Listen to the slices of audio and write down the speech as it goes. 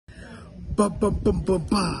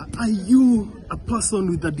Are you a person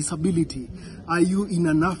with a disability? Are you in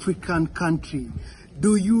an African country?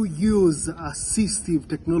 Do you use assistive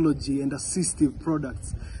technology and assistive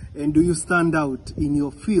products? And do you stand out in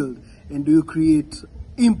your field? And do you create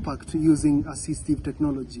impact using assistive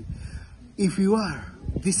technology? If you are,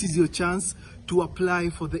 this is your chance to apply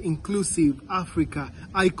for the Inclusive Africa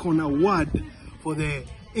Icon Award for the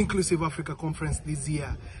Inclusive Africa Conference this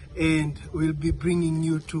year. And we'll be bringing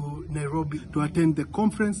you to Nairobi to attend the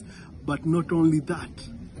conference. But not only that,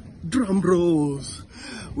 drum rolls,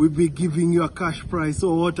 we'll be giving you a cash prize.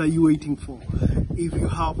 So what are you waiting for? If you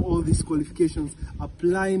have all these qualifications,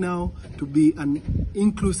 apply now to be an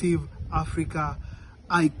Inclusive Africa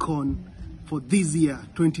Icon for this year,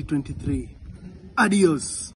 2023. Adios.